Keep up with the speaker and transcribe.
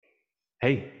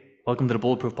Hey, welcome to the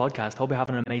Bulletproof Podcast. Hope you're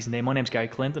having an amazing day. My name's Gary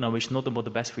Clinton. I wish nothing but the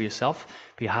best for yourself,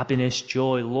 for your happiness,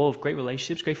 joy, love, great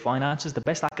relationships, great finances, the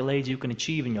best accolades you can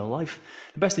achieve in your life,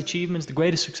 the best achievements, the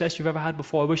greatest success you've ever had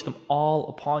before. I wish them all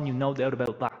upon you, no doubt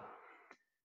about that.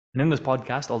 And in this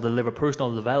podcast, I'll deliver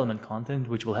personal development content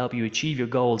which will help you achieve your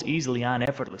goals easily and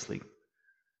effortlessly.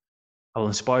 I will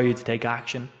inspire you to take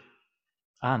action,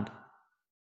 and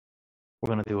we're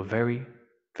going to do it very,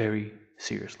 very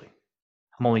seriously.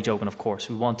 I'm only joking, of course.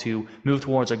 We want to move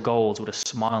towards our goals with a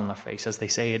smile on our face. As they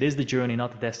say, it is the journey,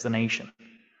 not the destination.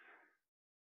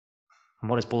 And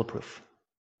what is bulletproof?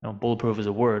 Bulletproof is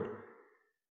a word.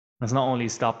 It's not only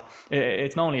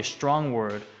a strong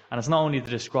word, and it's not only to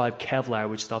describe Kevlar,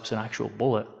 which stops an actual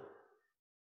bullet.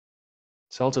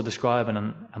 It's also describing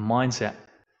a mindset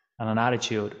and an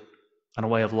attitude and a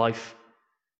way of life.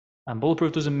 And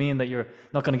bulletproof doesn't mean that you're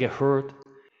not going to get hurt.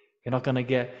 You're not going to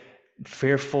get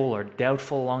fearful or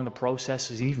doubtful along the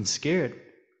process, or even scared. It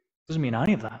doesn't mean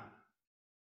any of that.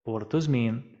 But what it does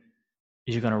mean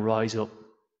is you're going to rise up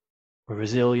with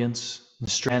resilience and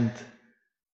strength.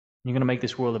 You're going to make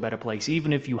this world a better place,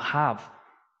 even if you have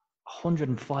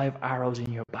 105 arrows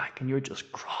in your back and you're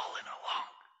just crawling along.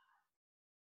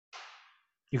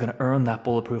 You're going to earn that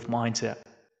bulletproof mindset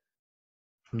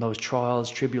from those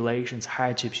trials, tribulations,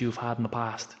 hardships you've had in the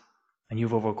past, and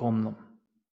you've overcome them.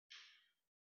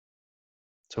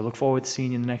 So I look forward to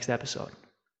seeing you in the next episode,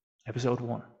 episode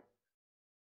 1.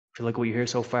 If you like what you hear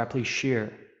so far, please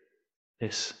share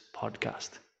this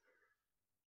podcast.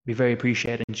 Be very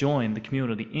appreciated, and join the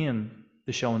community in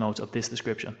the show notes of this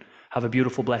description. Have a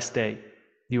beautiful, blessed day.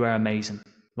 You are amazing.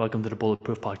 Welcome to the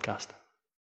Bulletproof Podcast.